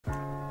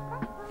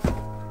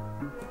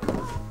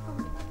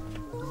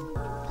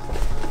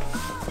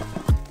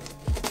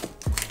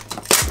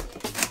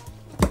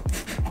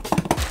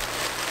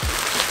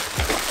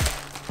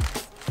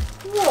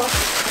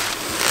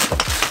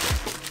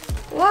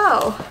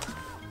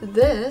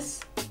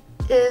This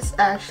is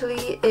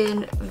actually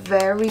in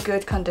very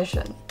good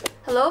condition.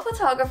 Hello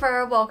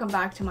photographer, welcome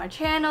back to my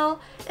channel.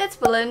 It's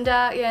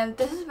Belinda and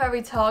this is where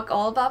we talk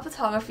all about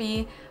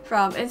photography,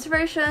 from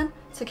inspiration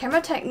to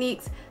camera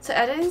techniques to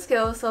editing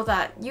skills so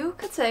that you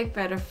could take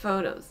better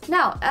photos.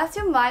 Now, as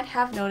you might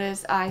have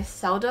noticed, I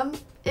seldom,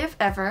 if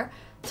ever,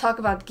 talk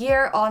about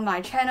gear on my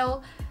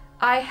channel.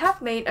 I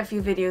have made a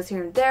few videos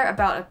here and there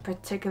about a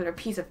particular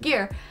piece of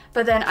gear,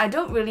 but then I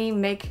don't really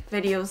make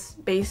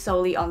videos based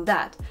solely on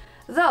that.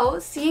 Though,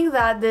 seeing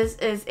that this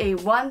is a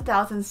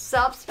 1000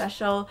 sub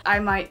special, I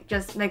might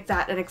just make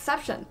that an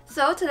exception.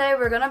 So today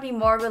we're gonna be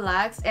more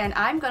relaxed and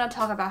I'm gonna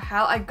talk about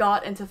how I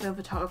got into film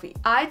photography.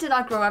 I did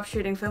not grow up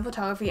shooting film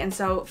photography, and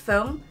so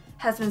film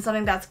has been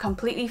something that's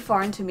completely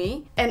foreign to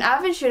me. And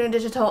I've been shooting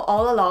digital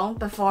all along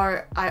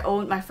before I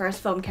owned my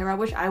first film camera,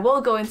 which I will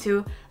go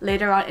into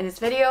later on in this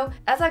video.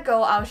 As I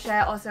go, I'll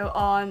share also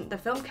on the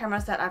film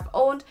cameras that I've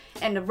owned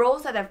and the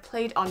roles that I've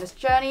played on this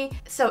journey.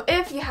 So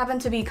if you happen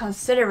to be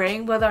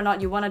considering whether or not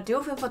you want to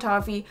do film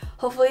photography,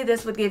 hopefully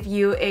this would give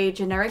you a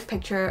generic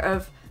picture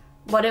of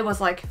what it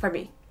was like for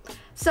me.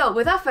 So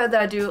without further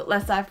ado,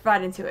 let's dive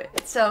right into it.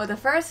 So the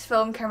first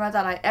film camera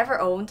that I ever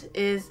owned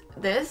is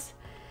this.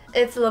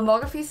 It's a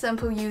Lomography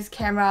simple use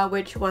camera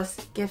which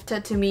was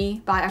gifted to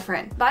me by a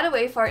friend. By the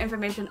way, for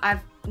information,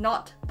 I've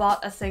not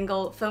bought a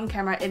single film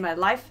camera in my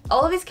life.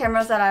 All of these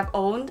cameras that I've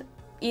owned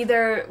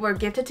either were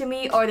gifted to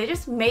me or they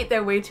just made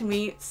their way to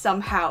me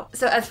somehow.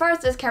 So as far as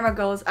this camera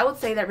goes, I would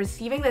say that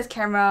receiving this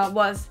camera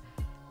was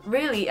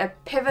really a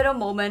pivotal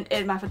moment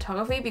in my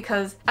photography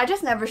because I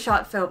just never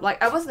shot film.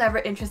 Like, I was never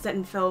interested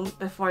in film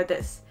before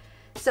this.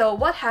 So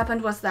what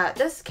happened was that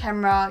this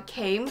camera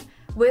came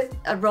with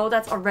a roll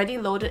that's already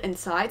loaded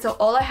inside, so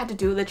all I had to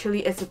do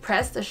literally is to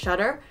press the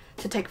shutter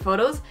to take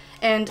photos.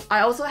 And I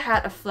also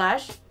had a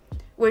flash,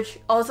 which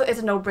also is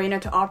a no-brainer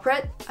to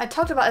operate. I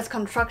talked about its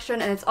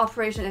construction and its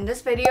operation in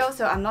this video,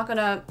 so I'm not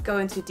gonna go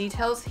into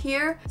details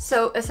here.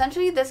 So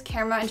essentially this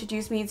camera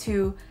introduced me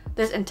to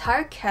this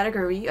entire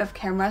category of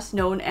cameras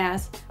known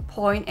as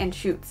point and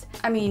shoots.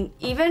 I mean,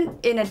 even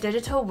in a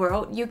digital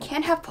world, you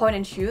can have point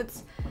and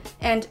shoots,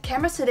 and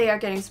cameras today are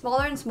getting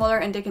smaller and smaller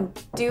and they can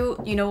do,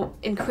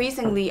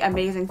 increasingly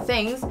amazing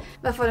things.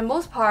 But for the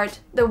most part,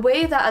 the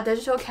way that a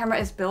digital camera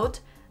is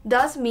built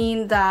does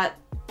mean that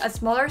a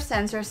smaller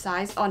sensor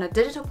size on a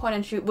digital point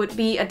and shoot would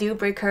be a deal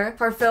breaker.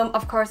 For film,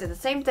 of course, it's the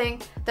same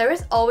thing. There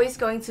is always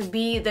going to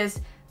be this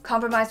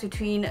compromise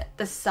between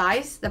the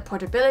size, the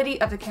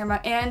portability of the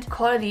camera, and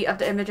quality of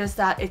the images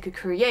that it could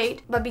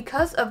create. But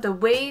because of the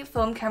way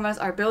film cameras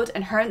are built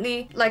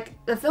inherently, like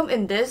the film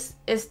in this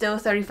is still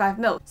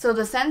 35mm. So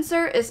the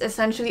sensor is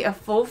essentially a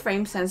full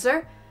frame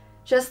sensor,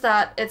 just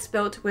that it's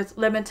built with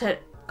limited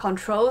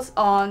controls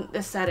on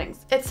the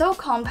settings. It's so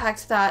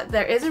compact that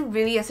there isn't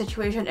really a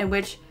situation in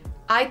which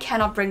I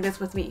cannot bring this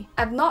with me.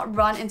 I've not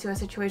run into a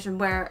situation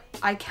where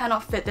I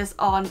cannot fit this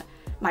on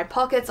my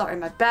pockets or in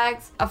my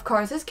bags. Of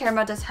course, this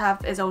camera does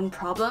have its own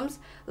problems,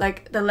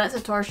 like the lens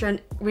distortion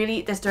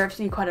really disturbs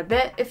me quite a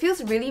bit. It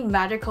feels really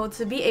magical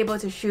to be able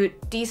to shoot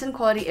decent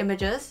quality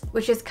images,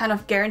 which is kind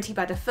of guaranteed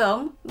by the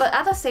film, but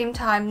at the same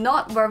time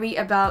not worry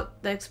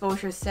about the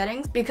exposure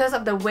settings because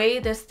of the way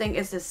this thing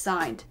is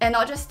designed. And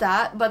not just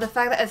that, but the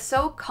fact that it's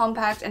so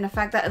compact and the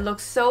fact that it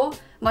looks so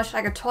much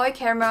like a toy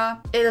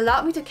camera, it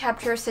allowed me to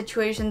capture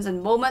situations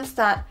and moments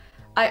that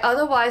I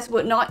otherwise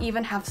would not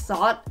even have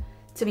thought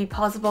to be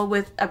possible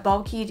with a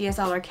bulky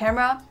DSLR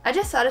camera. I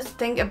just started to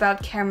think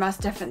about cameras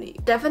differently.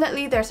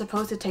 Definitely they're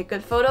supposed to take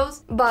good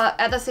photos, but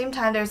at the same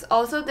time there's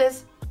also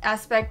this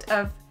aspect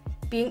of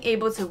being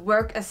able to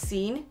work a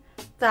scene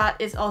that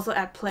is also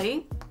at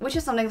play, which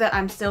is something that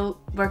I'm still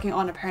working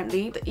on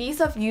apparently. The ease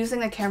of using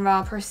the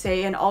camera per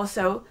se, and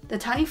also the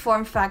tiny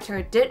form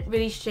factor, did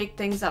really shake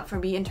things up for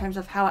me in terms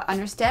of how I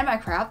understand my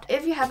craft.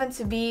 If you happen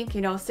to be,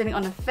 sitting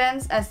on the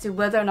fence as to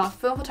whether or not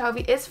film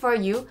photography is for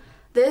you,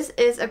 this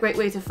is a great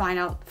way to find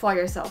out for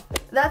yourself.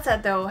 That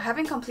said though,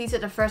 having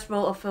completed the first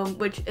roll of film,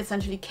 which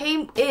essentially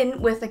came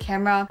in with the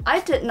camera,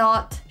 I did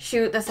not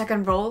shoot the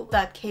second roll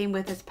that came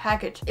with this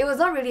package. It was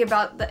not really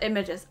about the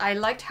images. I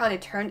liked how they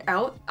turned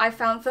out. I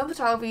found film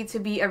photography to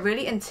be a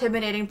really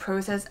intimidating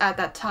process at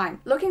that time.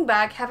 Looking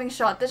back, having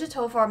shot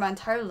digital for my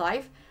entire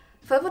life,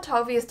 film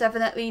photography is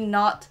definitely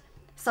not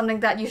something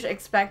that you should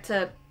expect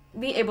to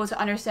be able to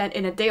understand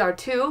in a day or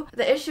two.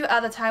 The issue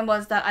at the time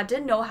was that I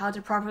didn't know how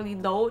to properly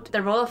load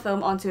the roll of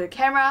film onto the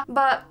camera,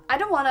 but I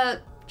don't want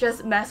to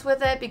just mess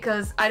with it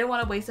because I don't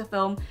want to waste the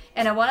film,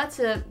 and I wanted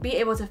to be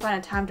able to find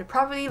a time to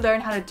properly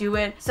learn how to do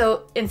it.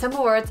 So in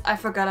simple words, I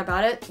forgot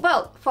about it,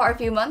 well, for a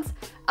few months,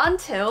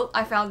 until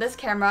I found this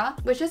camera,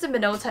 which is a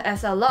Minolta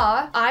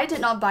SLR. I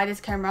did not buy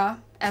this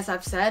camera, as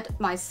I've said,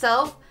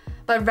 myself,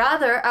 but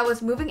rather I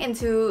was moving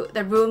into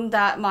the room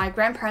that my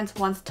grandparents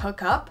once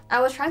took up.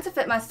 I was trying to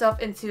fit my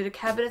stuff into the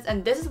cabinets,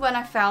 and this is when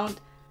I found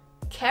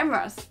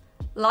cameras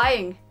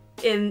lying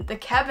in the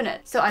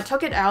cabinet. So I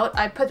took it out,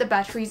 I put the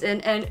batteries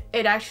in, and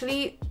it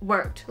actually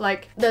worked.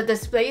 Like, the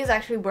display is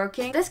actually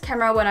working. This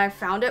camera, when I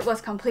found it,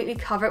 was completely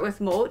covered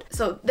with mold.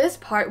 So this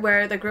part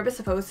where the grip is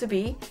supposed to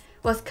be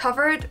was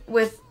covered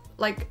with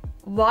like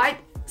white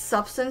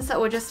substance that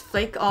would just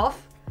flake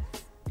off.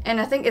 And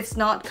I think it's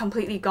not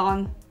completely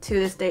gone to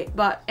this date.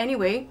 But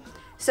anyway,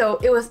 so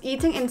it was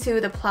eating into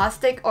the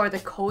plastic or the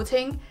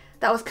coating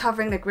that was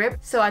covering the grip.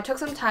 So I took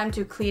some time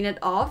to clean it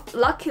off.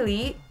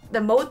 Luckily,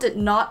 the mold did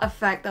not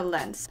affect the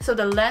lens. So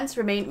the lens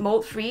remained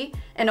mold-free,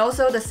 and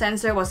also the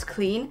sensor was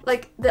clean.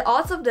 Like, the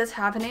odds of this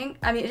happening,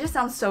 I mean, it just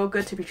sounds so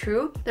good to be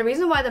true. The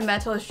reason why the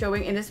metal is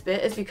showing in this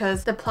bit is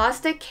because the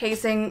plastic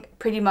casing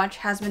pretty much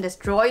has been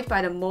destroyed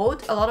by the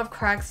mold. A lot of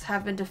cracks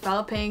have been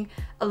developing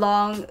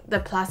along the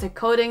plastic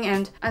coating,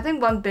 and I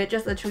think one bit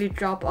just literally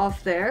dropped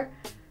off there.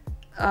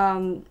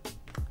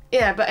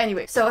 Yeah, but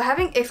anyway, so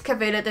having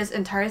excavated this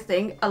entire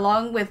thing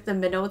along with the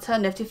Minolta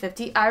Nifty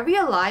 50, I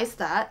realized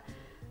that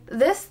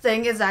this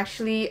thing is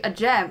actually a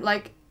gem.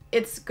 Like,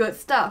 it's good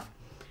stuff.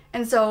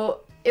 And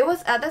so it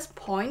was at this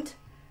point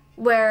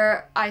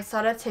where I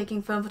started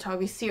taking film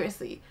photography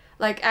seriously,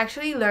 like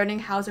actually learning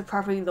how to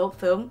properly load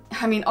film.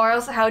 I mean, or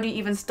else how do you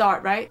even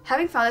start, right?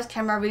 Having found this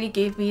camera really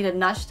gave me the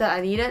nudge that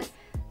I needed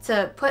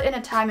to put in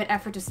a time and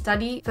effort to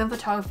study film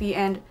photography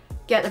and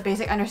get a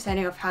basic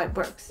understanding of how it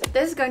works.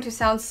 This is going to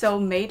sound so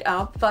made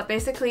up, but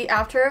basically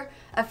after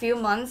a few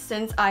months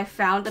since I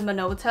found the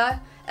Minolta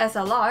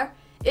SLR,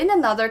 in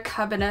another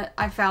cabinet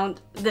I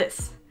found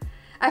this.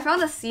 I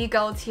found the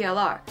Seagull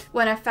TLR.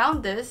 When I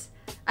found this,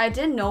 I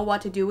didn't know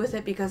what to do with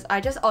it because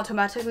I just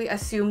automatically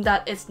assumed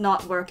that it's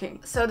not working.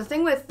 So the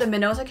thing with the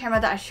Minolta camera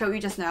that I showed you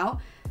just now,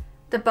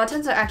 the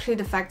buttons are actually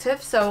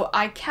defective, so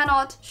I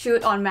cannot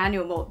shoot on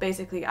manual mode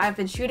basically. I've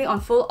been shooting on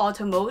full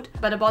auto mode,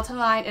 but the bottom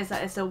line is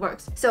that it still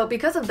works. So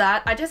because of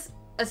that, I just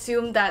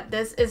assumed that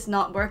this is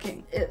not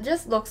working. It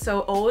just looks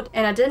so old,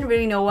 and I didn't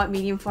really know what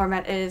medium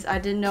format is. I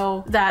didn't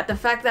know that the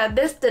fact that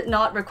this did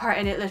not require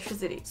any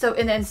electricity. So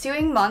in the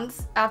ensuing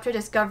months after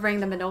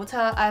discovering the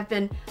Minolta, I've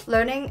been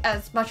learning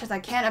as much as I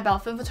can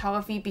about film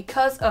photography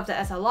because of the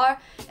SLR,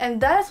 and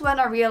that is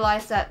when I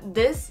realized that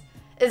this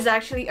is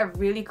actually a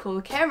really cool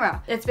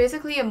camera. It's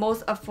basically a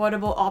most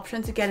affordable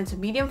option to get into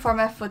medium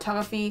format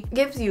photography,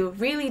 gives you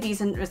really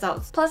decent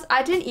results. Plus,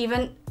 I didn't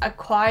even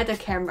acquire the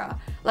camera.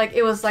 Like,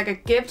 it was like a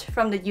gift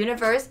from the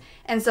universe,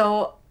 and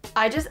so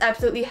I just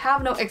absolutely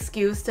have no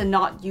excuse to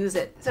not use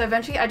it. So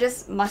eventually I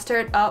just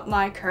mustered up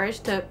my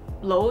courage to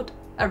load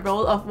a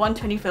roll of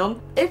 120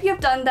 film. If you've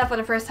done that for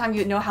the first time,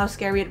 you'd know how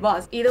scary it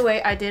was. Either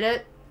way, I did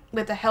it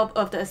with the help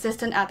of the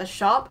assistant at the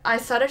shop. I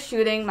started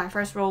shooting my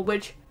first roll,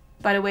 which,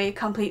 by the way,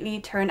 completely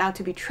turned out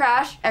to be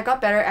trash. I got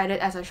better at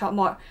it as I shot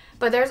more.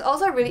 But there's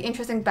also a really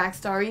interesting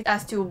backstory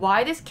as to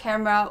why this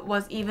camera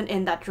was even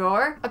in that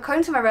drawer.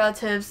 According to my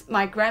relatives,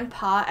 my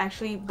grandpa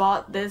actually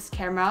bought this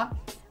camera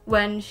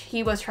when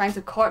he was trying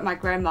to court my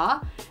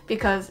grandma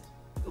because,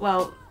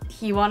 well,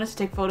 he wanted to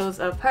take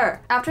photos of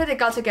her. After they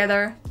got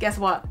together, guess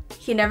what?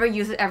 He never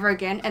used it ever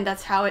again, and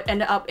that's how it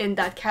ended up in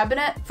that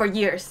cabinet for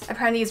years.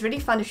 Apparently it's really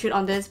fun to shoot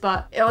on this,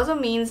 but it also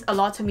means a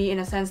lot to me in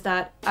a sense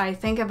that I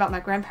think about my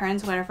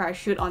grandparents whenever I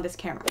shoot on this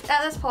camera.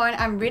 At this point,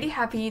 I'm really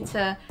happy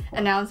to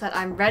announce that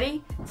I'm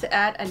ready to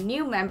add a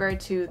new member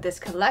to this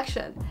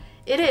collection.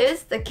 It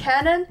is the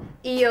Canon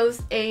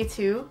EOS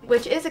A2,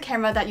 which is a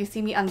camera that you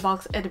see me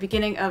unbox at the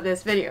beginning of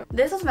this video.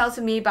 This was mailed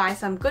to me by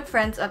some good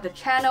friends of the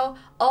channel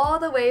all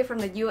the way from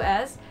the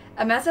US.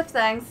 A massive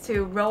thanks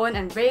to Rowan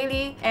and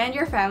Rayleigh and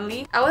your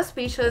family. I was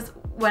speechless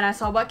when I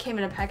saw what came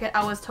in the packet.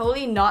 I was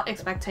totally not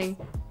expecting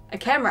a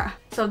camera.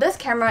 So this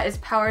camera is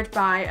powered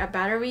by a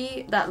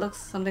battery that looks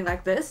something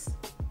like this.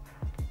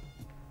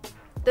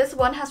 This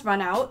one has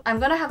run out. I'm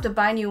gonna have to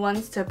buy new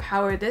ones to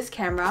power this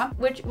camera,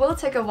 which will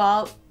take a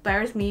while, bear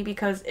with me,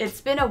 because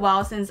it's been a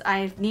while since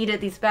I've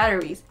needed these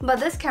batteries. But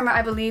this camera,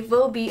 I believe,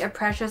 will be a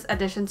precious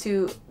addition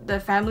to the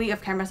family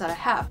of cameras that I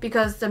have,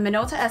 because the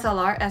Minolta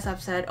SLR, as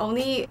I've said,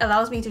 only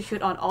allows me to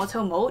shoot on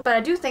auto mode. But I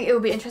do think it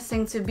would be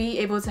interesting to be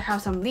able to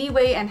have some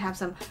leeway and have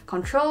some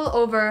control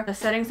over the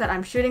settings that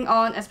I'm shooting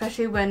on,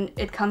 especially when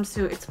it comes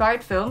to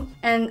expired film.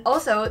 And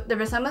also, the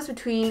resemblance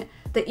between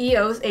the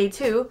EOS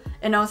A2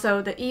 and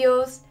also the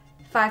EOS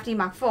 5D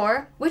Mark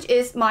IV, which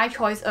is my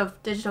choice of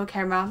digital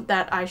camera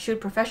that I shoot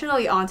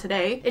professionally on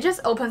today. It just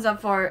opens up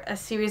for a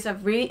series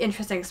of really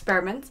interesting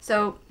experiments.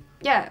 So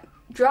yeah,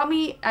 drop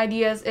me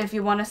ideas if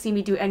you want to see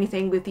me do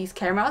anything with these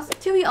cameras.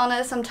 To be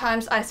honest,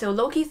 sometimes I still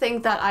low-key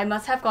think that I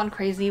must have gone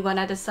crazy when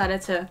I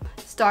decided to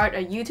start a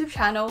YouTube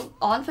channel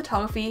on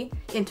photography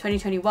in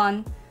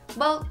 2021.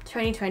 Well,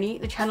 2020,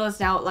 the channel is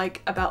now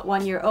like about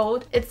 1 year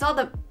old. It's not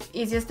the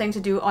easiest thing to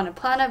do on the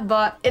planet,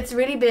 but it's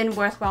really been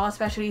worthwhile,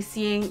 especially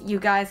seeing you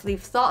guys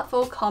leave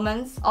thoughtful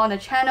comments on the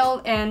channel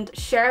and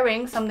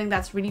sharing something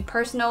that's really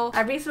personal.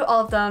 I read through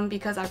all of them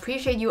because I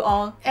appreciate you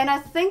all, and I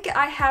think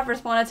I have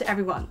responded to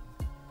everyone.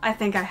 I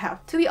think I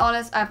have. To be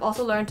honest, I've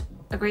also learned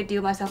a great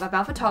deal myself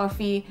about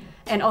photography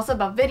and also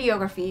about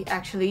videography,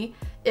 actually,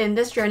 in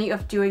this journey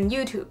of doing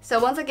YouTube. So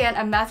once again,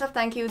 a massive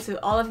thank you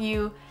to all of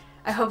you.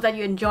 I hope that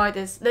you enjoyed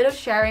this little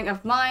sharing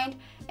of mine,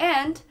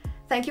 and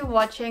thank you for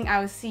watching. I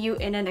will see you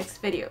in the next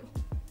video.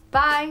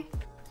 Bye!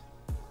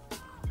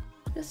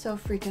 It's so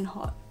freaking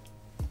hot.